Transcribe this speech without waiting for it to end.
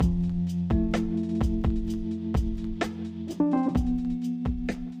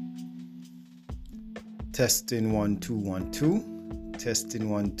Testing 1 2 1 2. Testing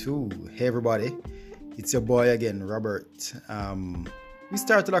 1 2. Hey everybody, it's your boy again, Robert. We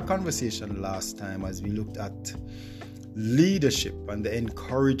started our conversation last time as we looked at leadership and the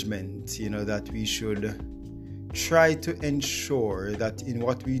encouragement, that we should try to ensure that in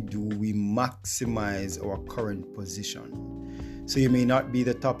what we do, we maximize our current position. So you may not be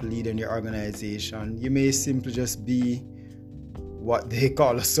the top leader in your organization. You may simply just be what they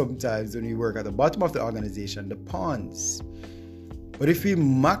call us sometimes when we work at the bottom of the organization, the pawns. But if we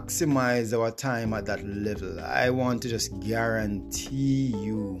maximize our time at that level, I want to just guarantee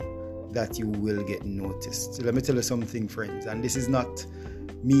you that you will get noticed. So let me tell you something, friends, and this is not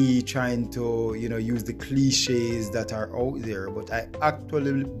me trying to, use the cliches that are out there, but I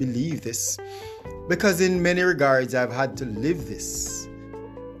actually believe this because in many regards, I've had to live this.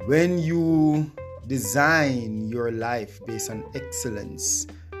 When you design your life based on excellence,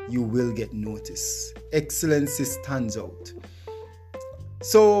 you will get noticed. Excellence stands out.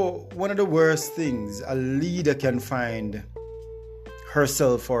 So one of the worst things a leader can find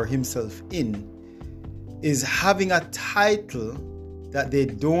herself or himself in is having a title that they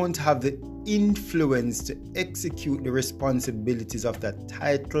don't have the influence to execute the responsibilities of that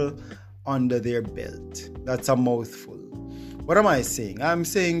title under their belt. That's a mouthful. What am I saying? I'm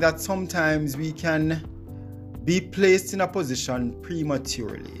saying that sometimes we can be placed in a position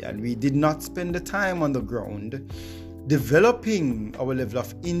prematurely and we did not spend the time on the ground developing our level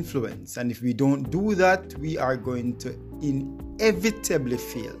of influence. And if we don't do that, we are going to inevitably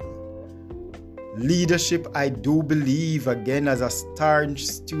fail. Leadership, I do believe, again, as a staunch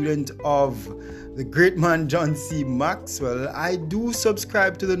student of the great man John C. Maxwell, I do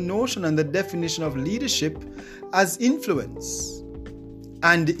subscribe to the notion and the definition of leadership as influence.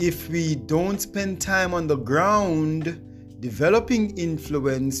 And if we don't spend time on the ground developing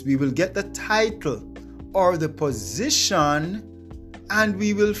influence, we will get the title or the position and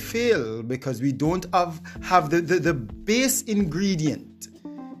we will fail because we don't have the base ingredient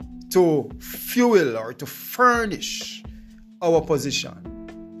to fuel or to furnish our position.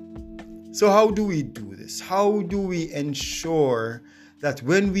 So how do we do this? How do we ensure that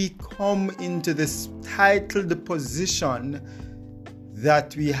when we come into this titled position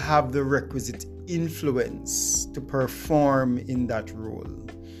that we have the requisite influence to perform in that role?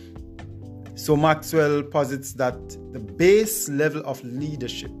 So Maxwell posits that the base level of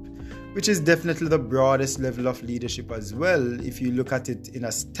leadership, which is definitely the broadest level of leadership as well, if you look at it in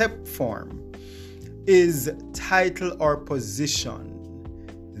a step form, is title or position.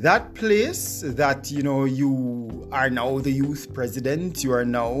 That place that, you are now the youth president, you are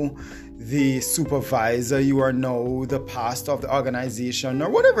now the supervisor, you are now the pastor of the organization or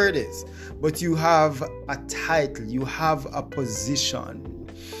whatever it is. But you have a title, you have a position.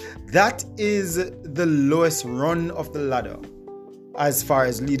 That is the lowest run of the ladder as far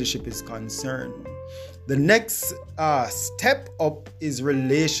as leadership is concerned. The next step up is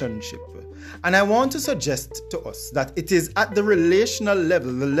relationship. And I want to suggest to us that it is at the relational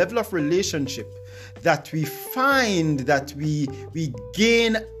level, the level of relationship, that we find that we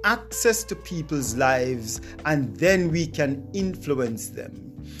gain access to people's lives and then we can influence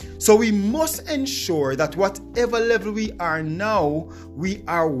them. So we must ensure that whatever level we are now, we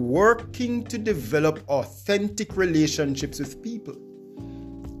are working to develop authentic relationships with people.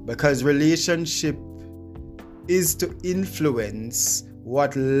 Because relationship is to influence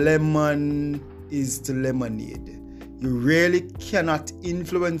what lemon is to lemonade. You really cannot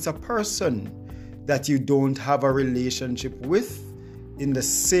influence a person that you don't have a relationship with in the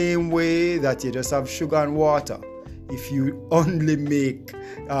same way that you just have sugar and water. If you only make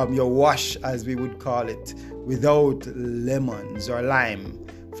your wash, as we would call it, without lemons or lime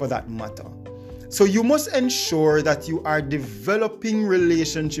for that matter. So you must ensure that you are developing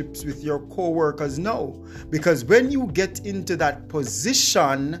relationships with your co-workers now. Because when you get into that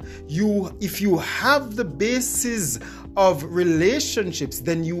position, if you have the basis of relationships,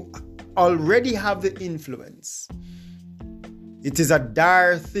 then you already have the influence. It is a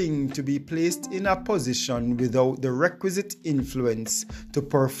dire thing to be placed in a position without the requisite influence to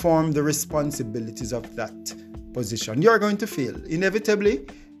perform the responsibilities of that position. You are going to fail. Inevitably,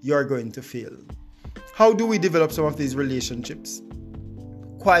 you are going to fail. How do we develop some of these relationships?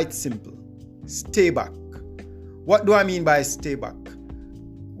 Quite simple. Stay back. What do I mean by stay back?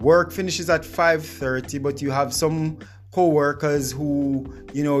 Work finishes at 5:30, but you have some co-workers who,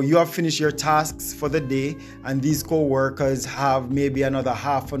 you have finished your tasks for the day and these co-workers have maybe another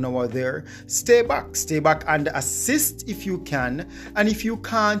half an hour there. Stay back and assist if you can. And if you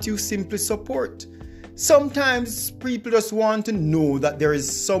can't, you simply support. Sometimes people just want to know that there is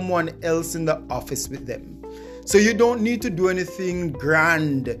someone else in the office with them. So you don't need to do anything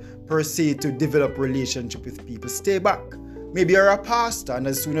grand per se to develop relationship with people. Stay back. Maybe you're a pastor and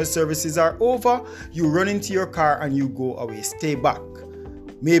as soon as services are over, you run into your car and you go away. Stay back.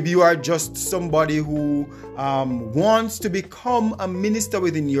 Maybe you are just somebody who wants to become a minister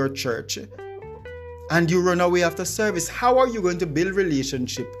within your church and you run away after service. How are you going to build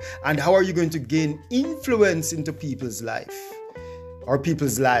relationship and how are you going to gain influence into people's life or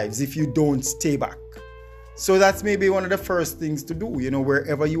people's lives if you don't stay back? So that's maybe one of the first things to do,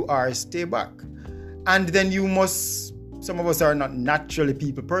 wherever you are, stay back. And then you must, some of us are not naturally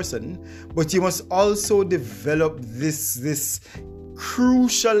people person, but you must also develop this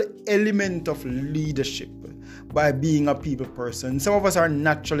crucial element of leadership by being a people person. Some of us are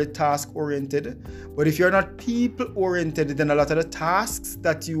naturally task oriented, but if you're not people oriented, then a lot of the tasks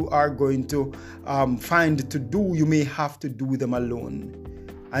that you are going to find to do, you may have to do them alone.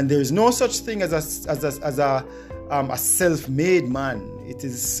 And there's no such thing as a self-made man, it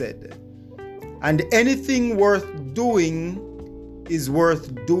is said. And anything worth doing is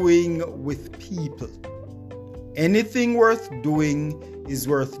worth doing with people. Anything worth doing is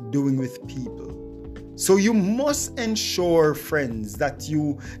worth doing with people. So you must ensure, friends, that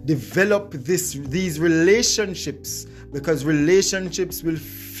you develop these relationships, because relationships will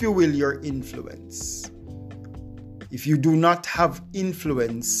fuel your influence. If you do not have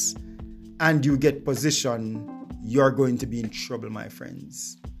influence and you get position, you're going to be in trouble, my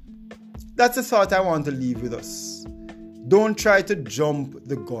friends. That's a thought I want to leave with us. Don't try to jump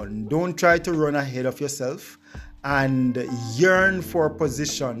the gun. Don't try to run ahead of yourself and yearn for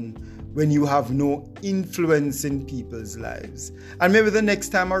position when you have no influence in people's lives. And maybe the next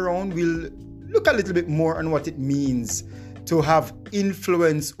time around, we'll look a little bit more on what it means to have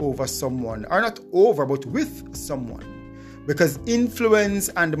influence over someone, or not over, but with someone. Because influence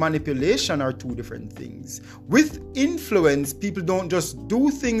and manipulation are two different things. With influence, people don't just do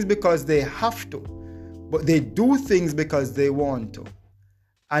things because they have to, but they do things because they want to.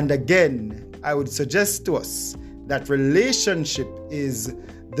 And again, I would suggest to us that relationship is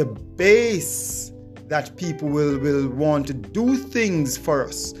the base that people will want to do things for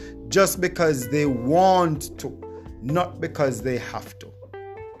us just because they want to, not because they have to.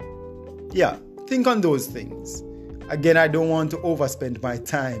 Yeah, think on those things. Again, I don't want to overspend my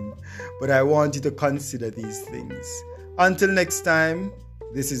time, but I want you to consider these things. Until next time,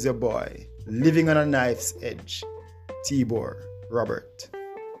 this is your boy, living on a knife's edge, Tibor Robert.